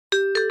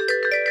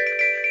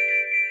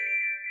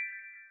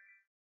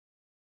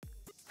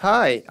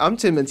Hi, I'm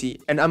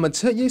Timothy, and I'm a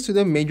third-year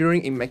student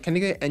majoring in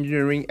mechanical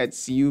engineering at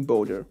CU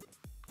Boulder.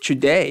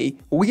 Today,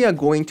 we are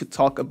going to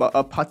talk about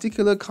a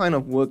particular kind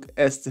of work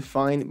as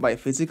defined by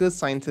physical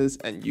scientists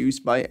and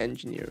used by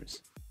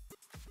engineers.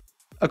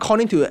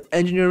 According to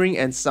engineering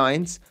and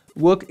science,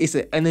 work is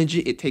the energy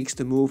it takes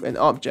to move an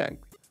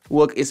object.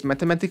 Work is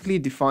mathematically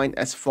defined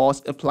as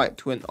force applied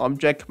to an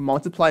object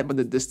multiplied by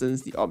the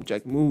distance the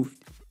object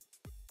moved.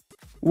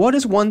 What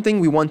is one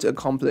thing we want to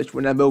accomplish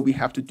whenever we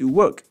have to do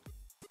work?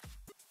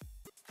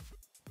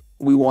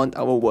 We want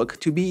our work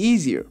to be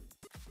easier.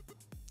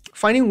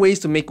 Finding ways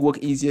to make work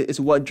easier is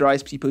what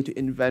drives people to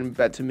invent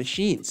better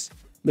machines.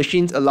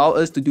 Machines allow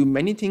us to do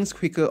many things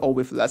quicker or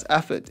with less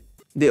effort.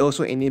 They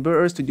also enable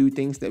us to do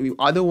things that we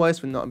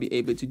otherwise would not be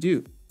able to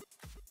do.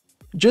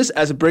 Just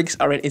as bricks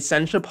are an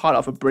essential part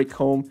of a brick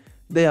home,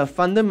 they are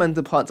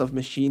fundamental parts of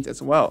machines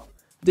as well.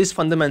 These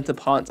fundamental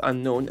parts are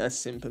known as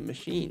simple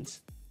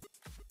machines.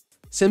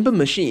 Simple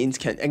machines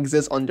can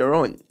exist on their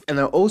own and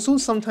are also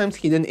sometimes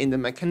hidden in the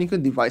mechanical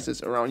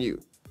devices around you.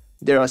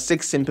 There are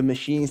 6 simple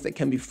machines that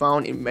can be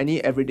found in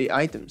many everyday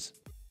items.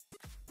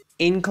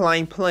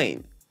 Inclined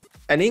plane.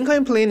 An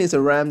inclined plane is a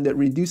ramp that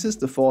reduces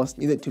the force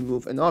needed to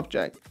move an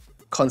object.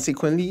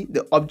 Consequently,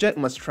 the object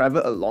must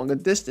travel a longer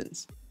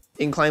distance.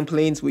 Inclined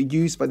planes were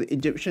used by the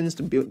Egyptians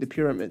to build the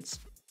pyramids.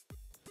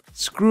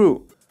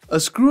 Screw. A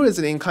screw is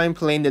an inclined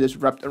plane that is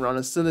wrapped around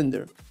a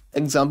cylinder.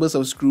 Examples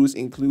of screws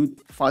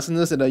include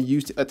fasteners that are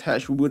used to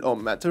attach wood or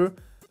metal,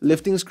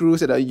 lifting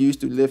screws that are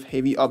used to lift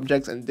heavy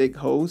objects and dig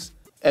holes,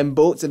 and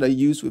bolts that are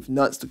used with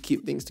nuts to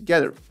keep things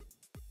together.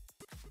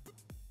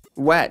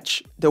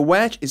 Wedge. The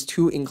wedge is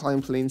 2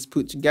 inclined planes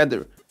put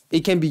together.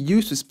 It can be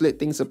used to split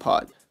things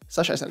apart,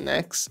 such as an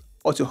axe,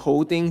 or to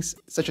hold things,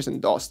 such as a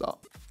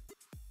doorstop.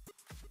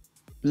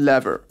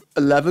 Lever.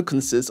 A lever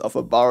consists of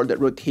a bar that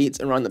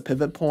rotates around a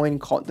pivot point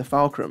called the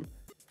fulcrum.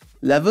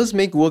 Levers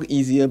make work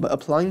easier by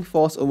applying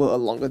force over a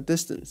longer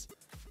distance.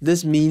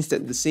 This means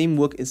that the same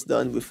work is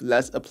done with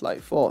less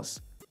applied force.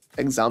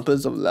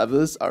 Examples of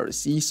levers are a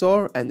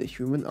seesaw and the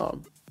human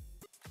arm.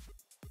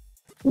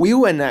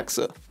 Wheel and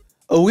axle.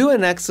 A wheel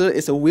and axle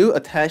is a wheel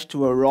attached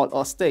to a rod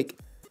or stick.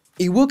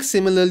 It works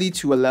similarly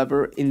to a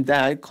lever in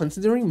that,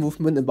 considering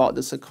movement about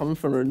the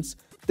circumference,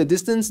 the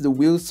distance the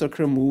wheel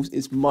circle moves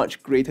is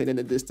much greater than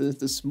the distance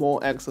the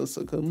small axle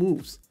circle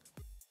moves.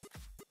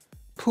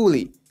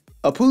 Pulley.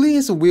 A pulley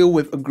is a wheel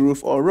with a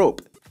groove or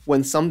rope.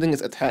 When something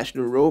is attached to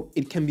the rope,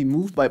 it can be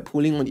moved by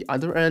pulling on the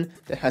other end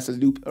that has a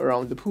loop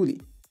around the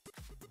pulley.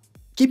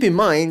 Keep in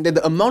mind that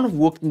the amount of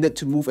work needed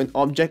to move an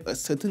object a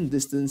certain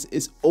distance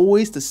is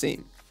always the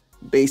same.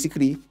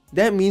 Basically,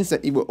 that means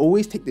that it will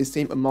always take the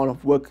same amount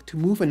of work to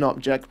move an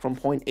object from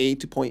point A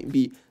to point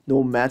B,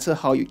 no matter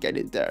how you get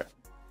it there.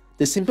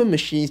 The simple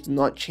machines do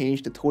not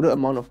change the total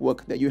amount of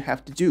work that you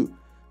have to do,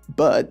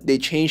 but they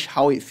change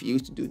how it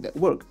feels to do that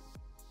work.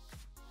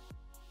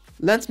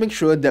 Let's make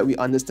sure that we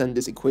understand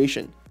this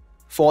equation.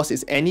 Force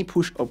is any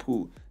push or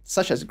pull,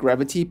 such as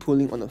gravity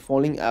pulling on a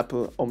falling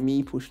apple or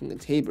me pushing a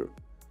table.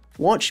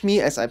 Watch me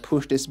as I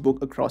push this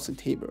book across the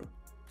table.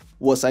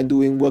 Was I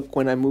doing work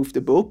when I moved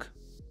the book?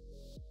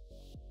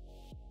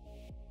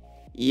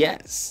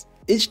 Yes.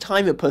 Each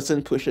time a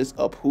person pushes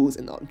or pulls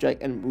an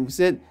object and moves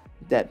it,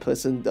 that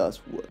person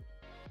does work.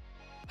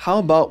 How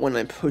about when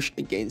I push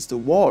against the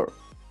wall?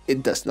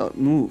 It does not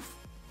move.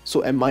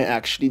 So am I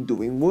actually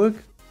doing work?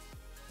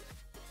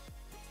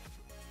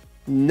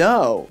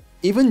 No.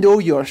 Even though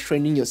you are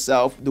straining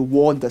yourself, the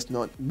wall does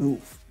not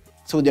move.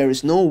 So there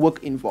is no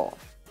work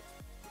involved.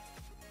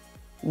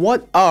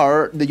 What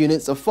are the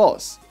units of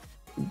force?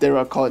 They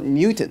are called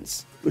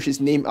newtons, which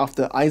is named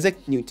after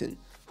Isaac Newton,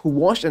 who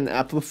watched an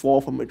apple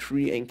fall from a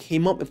tree and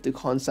came up with the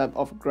concept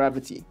of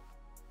gravity.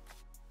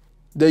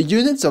 The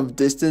units of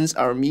distance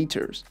are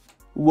meters.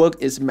 Work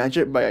is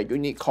measured by a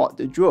unit called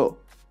the joule.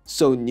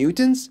 So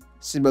newtons,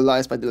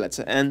 symbolized by the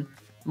letter N,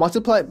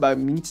 multiplied by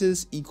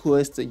meters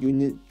equals the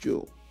unit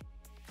joule.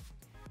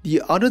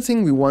 The other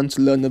thing we want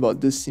to learn about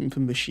these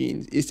simple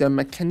machines is their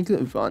mechanical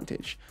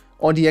advantage,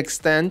 or the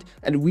extent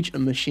at which a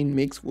machine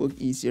makes work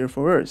easier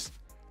for us.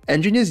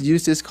 Engineers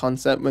use this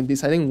concept when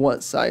deciding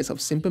what size of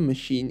simple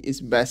machine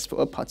is best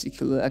for a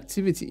particular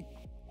activity.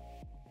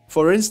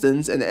 For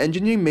instance, an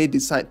engineer may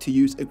decide to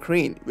use a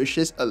crane, which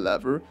is a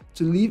lever,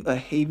 to lift a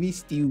heavy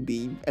steel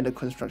beam at a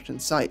construction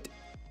site.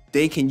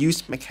 They can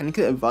use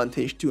mechanical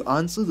advantage to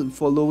answer the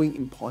following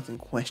important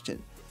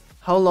question.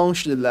 How long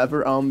should the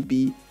lever arm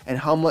be and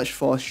how much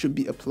force should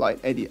be applied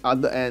at the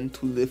other end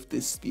to lift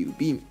this steel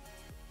beam?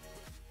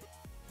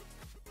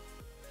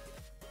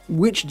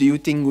 Which do you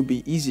think would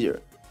be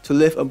easier, to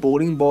lift a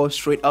bowling ball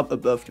straight up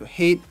above your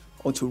head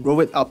or to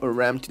roll it up a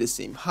ramp to the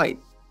same height?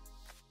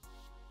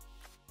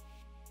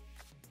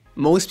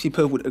 Most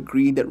people would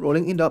agree that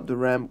rolling it up the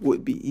ramp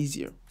would be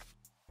easier.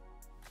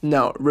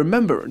 Now,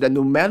 remember that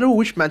no matter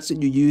which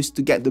method you use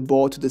to get the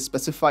ball to the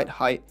specified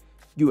height,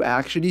 you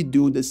actually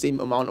do the same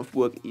amount of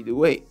work either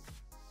way.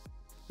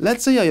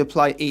 Let's say I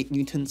apply 8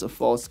 newtons of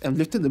force and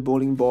lifted the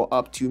bowling ball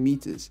up 2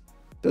 meters.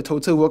 The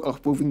total work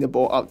of moving the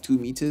ball up 2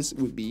 meters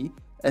would be,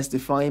 as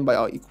defined by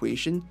our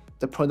equation,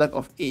 the product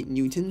of 8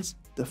 newtons,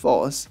 the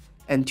force,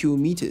 and 2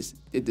 meters,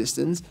 the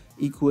distance,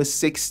 equals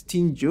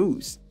 16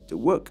 joules, the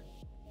work.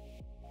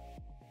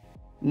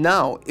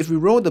 Now, if we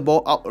roll the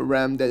ball up a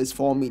ramp that is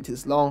 4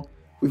 meters long,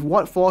 with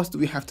what force do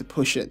we have to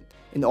push it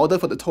in order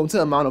for the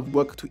total amount of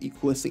work to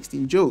equal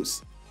 16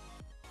 joules?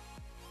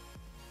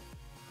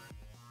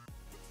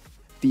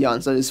 The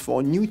answer is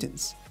 4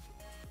 newtons.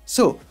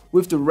 So,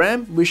 with the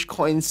ramp, which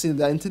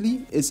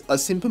coincidentally is a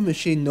simple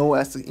machine known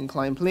as the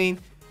inclined plane,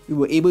 we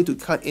were able to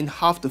cut in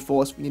half the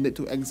force we needed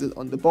to exert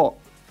on the ball.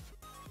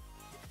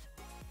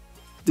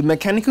 The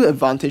mechanical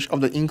advantage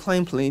of the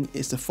inclined plane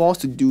is the force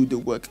to do the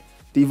work,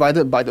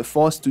 divided by the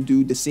force to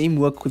do the same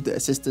work with the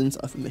assistance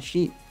of a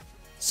machine.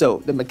 So,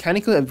 the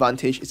mechanical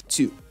advantage is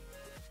 2.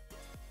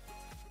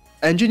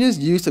 Engineers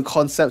use the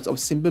concepts of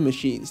simple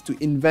machines to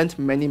invent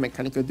many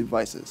mechanical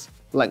devices,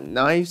 like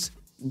knives,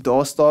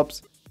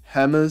 doorstops,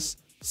 hammers,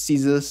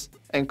 scissors,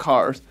 and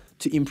cars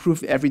to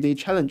improve everyday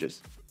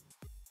challenges.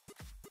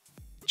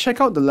 Check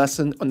out the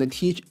lesson on the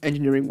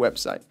TeachEngineering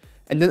website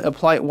and then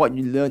apply what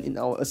you learned in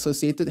our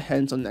associated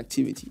hands-on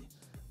activity,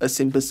 a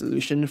simple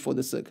solution for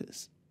the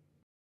circus.